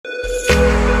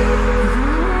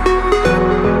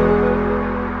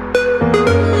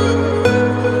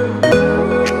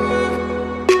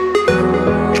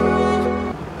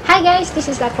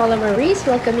this is that Paula Mariz,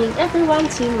 welcoming everyone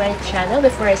to my channel.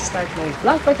 Before I start my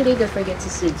vlog for today, don't forget to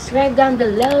subscribe down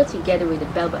below together with the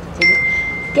bell button to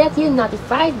get you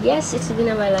notified. Yes, it's been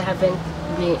a while I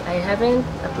haven't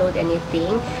uploaded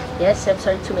anything. Yes, I'm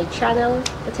sorry to my channel,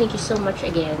 but thank you so much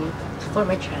again for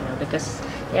my channel, because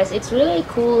yes, it's really a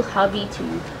cool hobby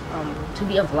to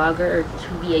be a vlogger or to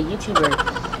be a YouTuber.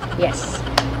 Yes.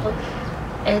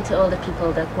 And to all the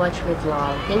people that watch my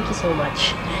vlog, thank you so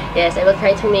much. Yes, I will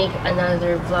try to make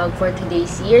another vlog for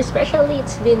today's year. Especially,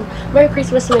 it's been Merry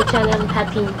Christmas to my channel,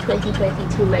 Happy 2020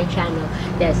 to my channel.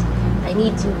 Yes, I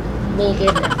need to make it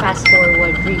a fast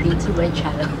forward really to my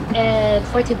channel. And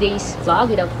for today's vlog,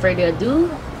 without further ado,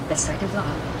 let's start the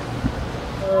vlog.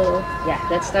 So yeah,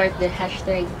 let's start the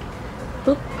hashtag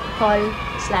book haul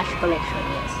 / collection.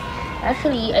 Yes,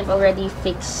 actually, I've already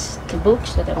fixed the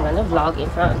books that I'm gonna vlog in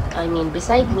front. I mean,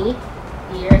 beside me.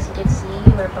 Here, as you can see,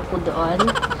 meron pa po doon.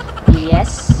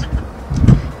 Yes.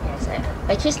 Yes,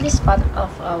 I chose this spot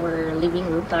of our living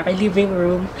room.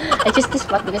 I chose this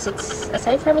spot because it's,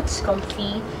 aside from it's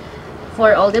comfy,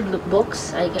 for all the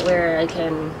books, where I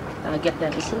can get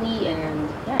them easily,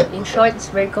 and yeah, in short, it's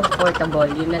very comfortable.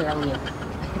 Yun na lang yun.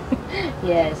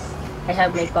 Yes, I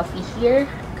have my coffee here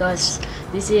because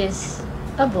this is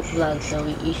a book vlog, so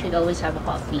you should always have a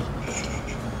coffee.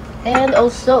 And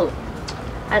also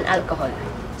an alcohol,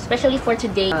 especially for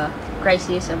today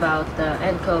crisis about the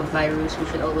nCoV virus. We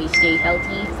should always stay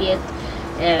healthy, fit,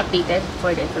 and updated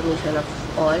for the information of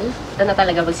all. Ito na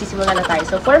talaga, magsisimula na tayo.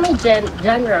 So for my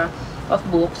genre of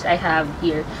books I have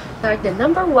here, the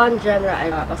number one genre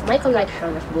of my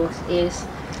collection of books is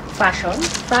fashion,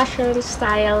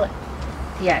 style,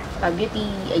 yeah, beauty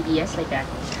ideas like that.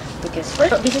 Because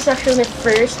this is actually my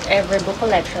first ever book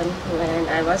collection when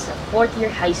I was 4th year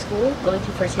high school, going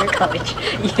to 1st year college.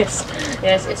 Yes,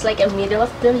 it's like a middle of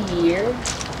the year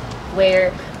where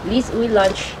Liz we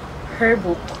launched her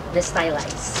book, The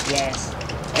Stylized. Yes,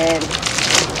 and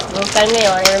noong time na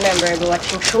yun, I remember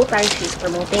watching Showtime. She's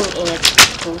promoting it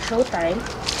to Showtime,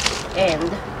 and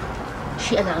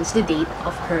she announced the date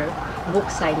of her book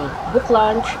signing, book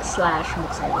launch / book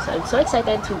signing. So I'm so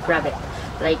excited to grab it.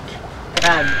 Like,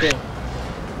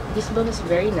 this book is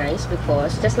very nice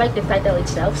because just like the title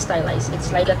itself, stylized,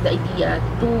 it's like the idea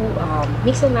to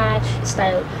mix and match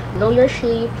style, know your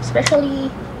shape, especially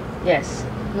yes,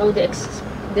 know the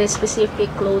specific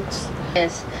clothes.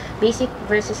 Yes, basic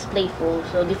versus playful,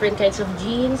 so different kinds of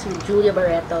jeans with Julia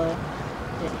Barreto.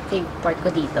 Favorite part ko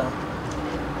dito.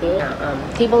 Okay,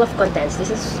 table of contents.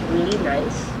 This is really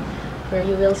nice, where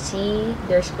you will see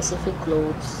their specific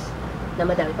clothes na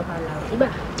madami pa palang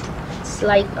iba. It's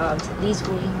like these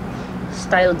will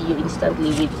styled you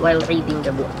instantly while reading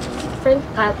the book. Different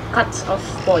cuts of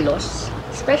polos.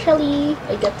 Especially,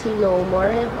 I got to know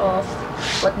more of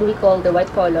what do we call the white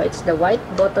polo. It's the white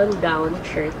button-down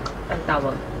shirt ang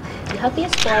tawag. The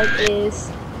happiest part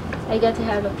is I got to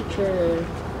have a picture.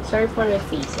 Sorry for my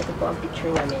face. Ito po ang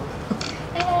picture namin.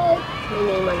 And my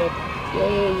name on it.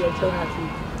 Yay! I'm so happy.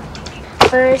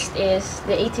 First is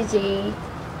the A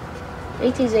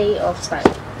to Z of style.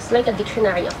 It's like a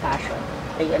dictionary of fashion.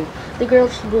 Ayan, the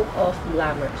girl's book of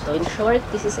glamour. So in short,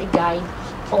 this is a guide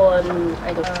on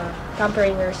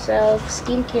pampering yourself,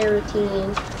 skincare routine.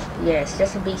 Yes,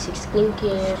 just a basic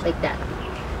skincare like that.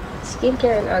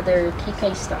 Skincare and other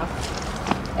key stuff.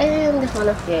 And one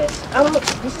of this.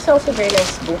 This is also a very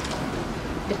nice book.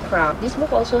 The Craft. This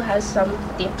book also has some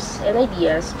tips and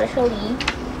ideas, especially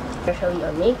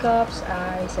on makeups,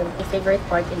 eyes, and the favorite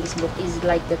part in this book is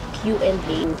like the Q&A.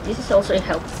 This is also a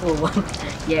helpful one.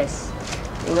 Yes,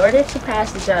 in order to pass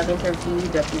the job interview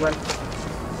that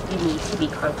you need to be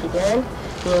confident.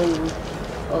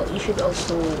 You should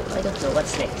also, I don't know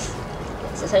what's next.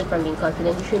 Yes, aside from being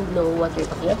confident, you should know what you're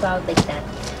talking about, like that.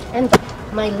 And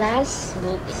my last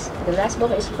book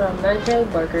is from Nigel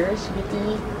Burger's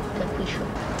Beauty Capriccio.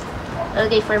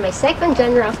 Okay, for my second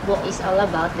genre of book is all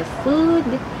about the food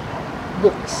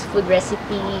books, food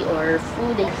recipe or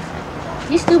food.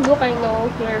 These two books, I know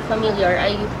you're familiar.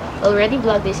 I already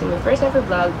vlogged this in my first ever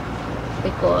vlog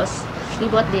because we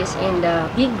bought this in the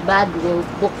Big Bad Wolf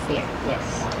book fair.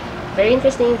 Yes, very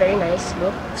interesting, very nice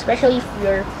book, especially if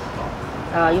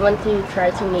you want to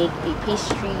try to make a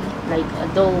pastry like a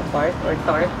dough part or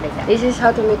tart like that. This is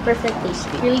how to make perfect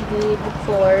pastry. Really good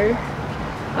for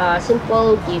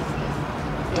simple gift,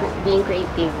 being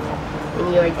creative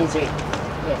in your dessert.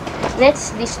 Yeah.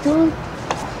 Next, these two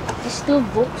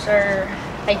books are,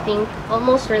 I think,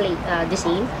 almost the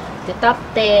same. The top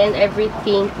 10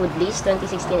 everything food list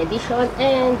 2016 edition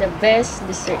and the best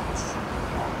desserts.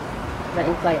 The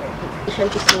Empire edition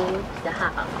to see the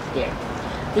half there.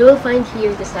 You will find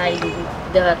here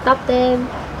the top 10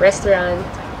 restaurant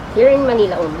here in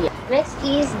Manila only. Next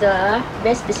is the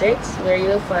best desserts, where you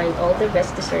will find all the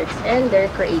best desserts and their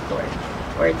creator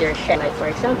or their chef. Like for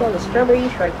example, the strawberry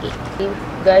shortcake.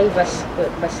 Guy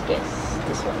Vasquez.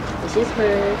 This one. This is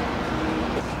her.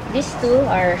 These two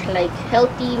are like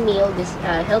healthy meal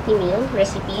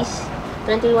recipes.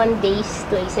 21 days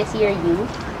to a sexier you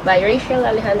by Rachel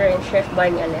Alejandro and Chef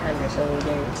Barney Alejandro. So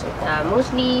they're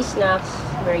mostly snacks,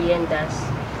 meriendas.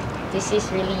 This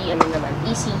is really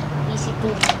easy to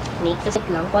make. Kasi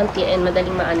lang konti and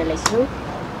madaling ma-analyze yung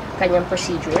kanyang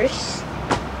procedures.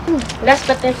 Last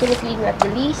but definitely not the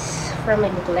least from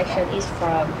my book collection is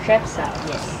from Chef Sal.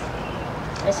 Yes,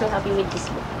 I'm so happy with this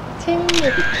book.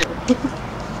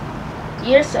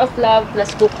 Years of Love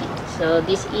plus Cooking. So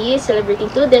this is celebrating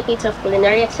 2 decades of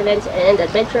culinary excellence and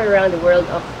adventure around the world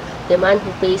of the man who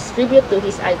pays tribute to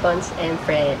his icons and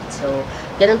friends. So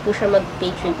ganun po siya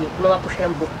mag-pay tribute. Gumawa po siya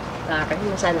ng book.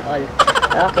 Sana all.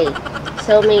 Okay.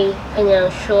 So may kanyang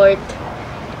short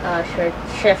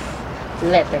chef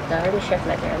letter. May chef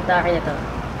letter. Ang takay na to.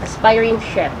 Aspiring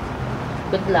chef.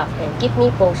 Good luck and keep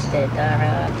me posted.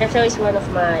 Chef Sal is one of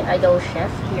my idol chef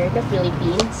here in the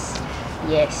Philippines.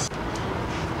 Yes.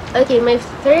 Okay, my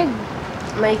third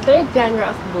genre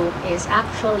of book is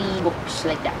actually books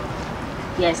like that.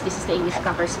 Yes, this is the English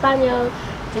Cocker Spaniel.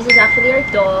 This is actually our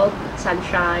dog,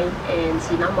 Sunshine and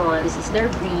Cinnamon. This is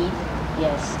their breed.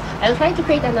 Yes. I'll try to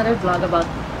create another vlog about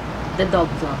the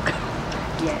dog vlog.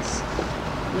 Yes.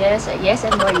 Yes,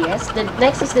 and more yes. The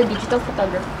next is the digital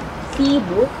photography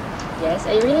book. Yes,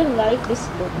 I really like this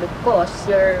book because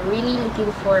you're really looking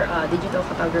for digital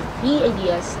photography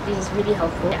ideas. This is really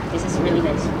helpful. Yeah, this is really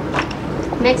nice.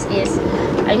 Next is,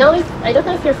 I don't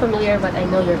know if you're familiar, but I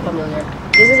know you're familiar.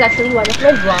 This is actually one of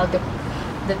my vlog,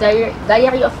 the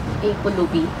Diary of a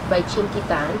Pulubi by Chinky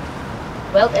Tan,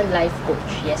 Wealth and Life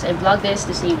Coach. Yes, I vlog this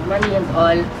to save money and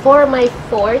all. For my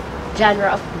fourth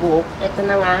genre of book, ito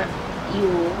na nga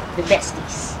yung The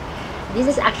Besties. This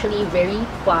is actually a very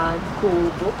fun,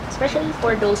 cool book, especially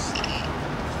for those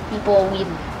people with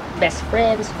best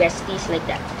friends, besties like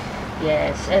that.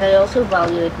 Yes, and I also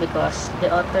value it because the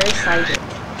author signed it.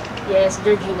 Yes,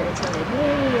 Georgina, it's like,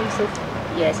 hey, I'm so fun.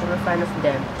 Yes, I'm a fan of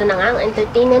them. Ito na nga, ang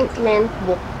entertainment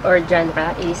book or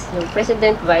genre is yung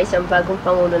President Vice, ang bagong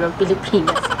pangulo ng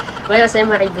Pilipinas. Well, kasi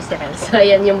Mariz P. So,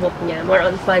 ayan yung book niya. More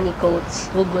on funny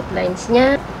quotes, hugot lines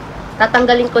niya.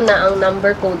 Tatanggalin ko na ang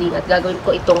number coding at gagawin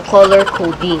ko itong color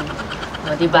coding.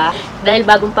 Diba? Dahil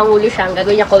bagong pangulo siya, ang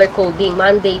gagawin niya color coding.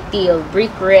 Monday, teal,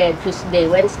 brick red, Tuesday,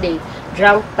 Wednesday,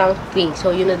 drunk tank pink. So,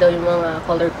 yun na daw yung mga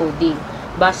color coding.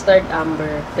 Bastard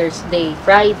amber, Thursday,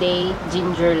 Friday,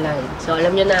 ginger lime. So,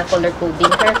 alam nyo na, color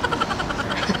coding ha.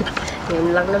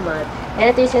 Yun lang naman. And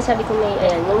ito yung sinasabi ko may,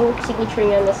 ayan, yung signature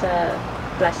niya na sa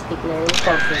plastic na yung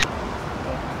coffee.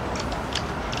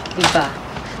 Diba?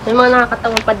 May mga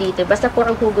nakakatawa pa dito. Basta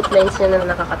purang hugot lines niya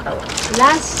na nakakatawa.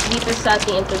 Last, dito sa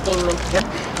ating entertainment,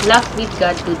 Laugh with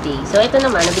God Today. So, ito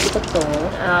naman, nabili ko to.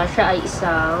 Siya ay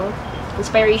isang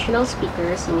inspirational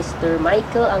speaker, si Mr.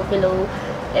 Michael Angelo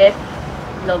F.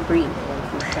 Lobrin. Ayan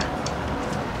po siya.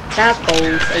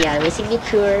 Tapos, ayan, may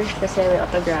signature, kasi may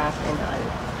autograph and all.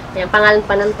 Ayan, pangalan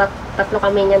pa ng tatlo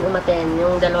kami niyan umaten.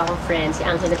 Yung dalawa kong friends, si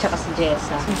Angela at si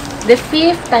Jessa. The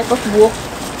fifth type of book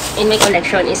in my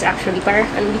collection is actually parang,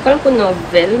 hindi ko alam kung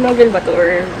novel ba to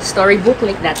or storybook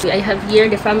like that. I have here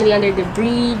The Family Under the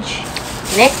Bridge.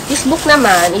 Next, this book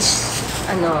naman is,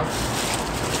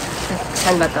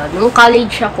 saan ba to? Nung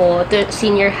college ako,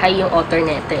 senior high yung author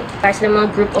nito. Para sa mga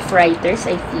group of writers,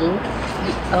 I think.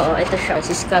 Oo, ito siya,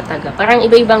 si Taga. Parang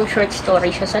iba-ibang short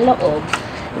story siya sa loob.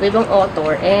 Iba-ibang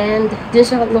author. And, dun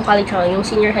sa nung college ako, yung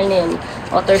senior high na yun,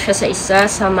 author siya sa isa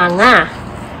sa mga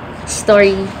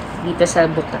story dito sa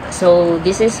book na. So,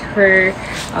 this is her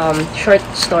short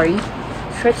story.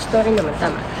 Short story naman,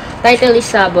 tama. Title is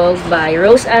Sabog by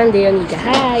Rose Ann Deoniga.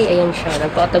 Hi! Ayan siya.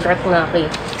 Nagpa-autograph nga ako eh.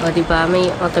 O, diba?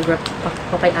 May autograph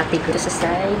pa kay ate ko sa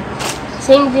side.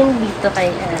 Same din dito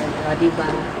kay Ann. O, diba?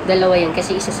 Dalawa yan.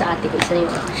 Kasi isa sa ate ko, isa na yung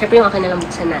ako. Siyempre yung akin na lang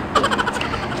buksan natin.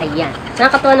 Ayan.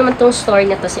 Nakakatawa naman tong story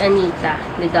na to si Anita,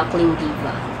 the Duckling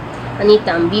Diva.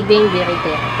 Anita, ang bibing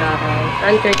verite.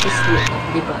 Ann Curtis Smith.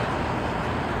 Diba?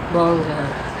 Bongga.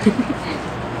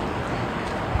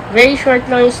 Very short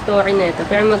lang yung story na ito,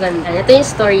 pero maganda. Ito yung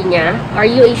story niya. Are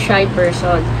you a shy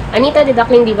person? Anita the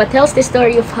Duckling Diva tells the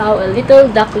story of how a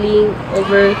little duckling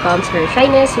overcomes her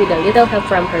shyness with a little help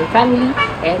from her family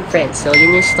and friends. So,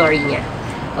 yun yung story niya.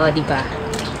 O, diba?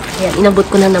 Ayan, inabot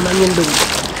ko na naman yung dulo.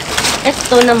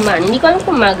 Ito naman, hindi ko alam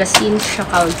kung magazine siya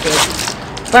counted.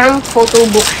 Parang photo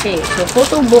book siya eh. So,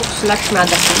 photo book slash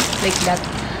magazine, like that.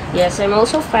 Yes, I'm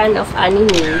also fan of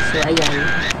anime. So, ayan.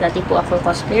 Dati po akong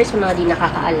cosplayer. Sa mga di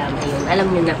nakakaalam, ayun, alam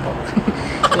nyo na po.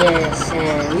 Yes,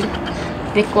 and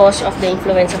because of the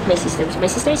influence of my sister. My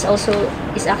sister is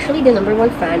actually the #1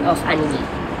 fan of anime.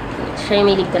 Siya yung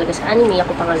may talaga sa anime.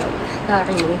 Ako pangalawa.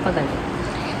 Nakakarinig pa ganun.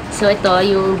 So, ito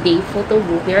yung day photo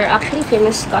book. We are actually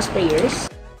famous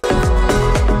cosplayers.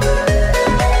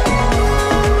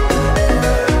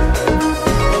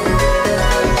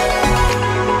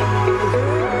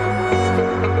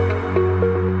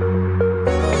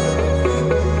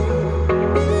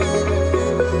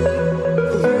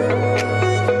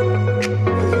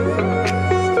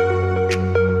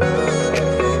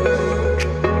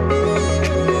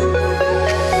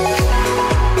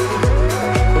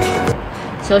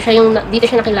 So, siya yung, dito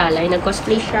siya nakilala.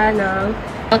 Nag-cosplay siya ng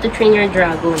How to Train Your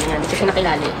Dragon. Ayan, dito siya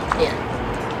nakilala. Ayan.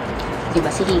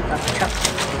 Diba? Si Hika.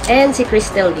 And si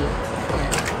Crystal Lee.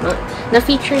 Ayan.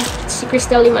 Na-featured si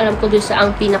Crystal Lee, alam ko doon sa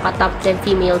ang pinaka-top 10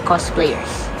 female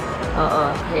cosplayers.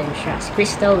 Oo. Ayan siya. Si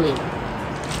Crystal Lee.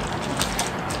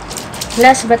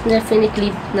 Last but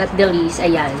definitely not the least,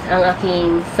 ayan. Ang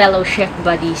aking fellow chef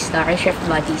buddies. Chef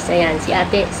buddies. Ayan. Si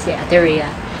Ate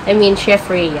Rhea. I mean, Chef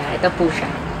Rhea. Ito po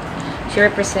siya. She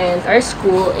represents our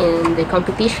school in the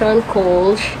competition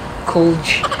called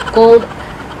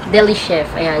Deli Chef.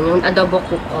 Ayan, yung adobo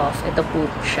cook-off. Ito po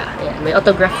siya. Ayan, may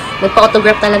autograph.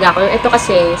 Nagpa-autograph talaga ako. Ito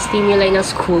kasi, stimuli ng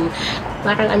school.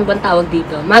 Parang ano bang tawag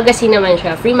dito? Magazine naman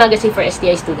siya. Free magazine for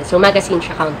STI students. So, magazine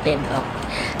siya counted. Okay.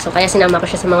 So, kaya sinama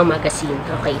ko siya sa mga magazine.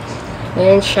 Okay.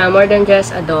 Ayan siya. More than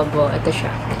just adobo. Ito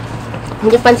siya.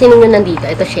 Hindi pansinin nyo nandito.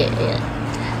 Ito siya. Ayan.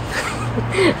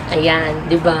 Ayan,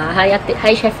 diba?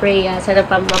 Hi Chef Rhea, sana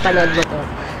pa mapanood mo to.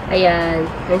 Ayan,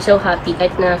 I'm so happy.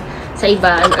 Kahit na sa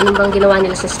iba, ano bang ginawa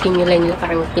nila sa stimuli nila,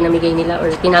 parang pinamigay nila or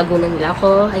tinagunan nila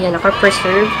ako. Ayan, ako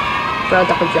preserve.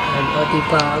 Proud ako dyan. O,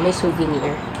 diba? May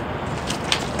souvenir.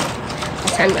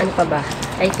 Saan, ano pa ba?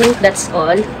 I think that's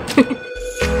all.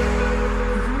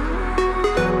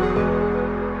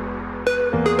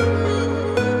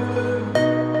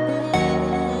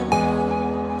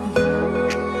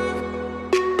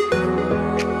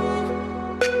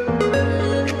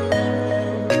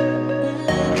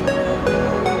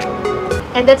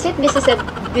 And that's it. This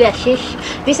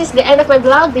is the end of my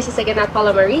vlog. This is again at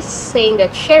Paula Mariz, saying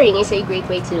that sharing is a great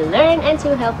way to learn and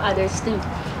to help others too.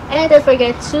 And don't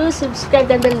forget to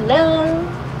subscribe down below.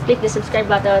 Click the subscribe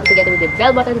button together with the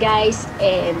bell button, guys,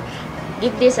 and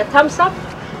give this a thumbs up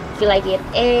if you like it.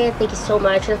 And thank you so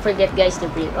much. Don't forget, guys, to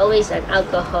bring always an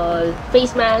alcohol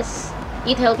face mask.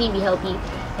 Eat healthy, be healthy,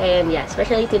 and yeah,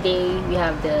 especially today we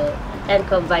have the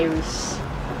nCoV virus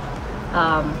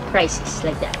crisis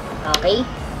like that. Okay,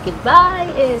 goodbye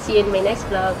and see you in my next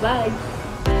vlog. Bye.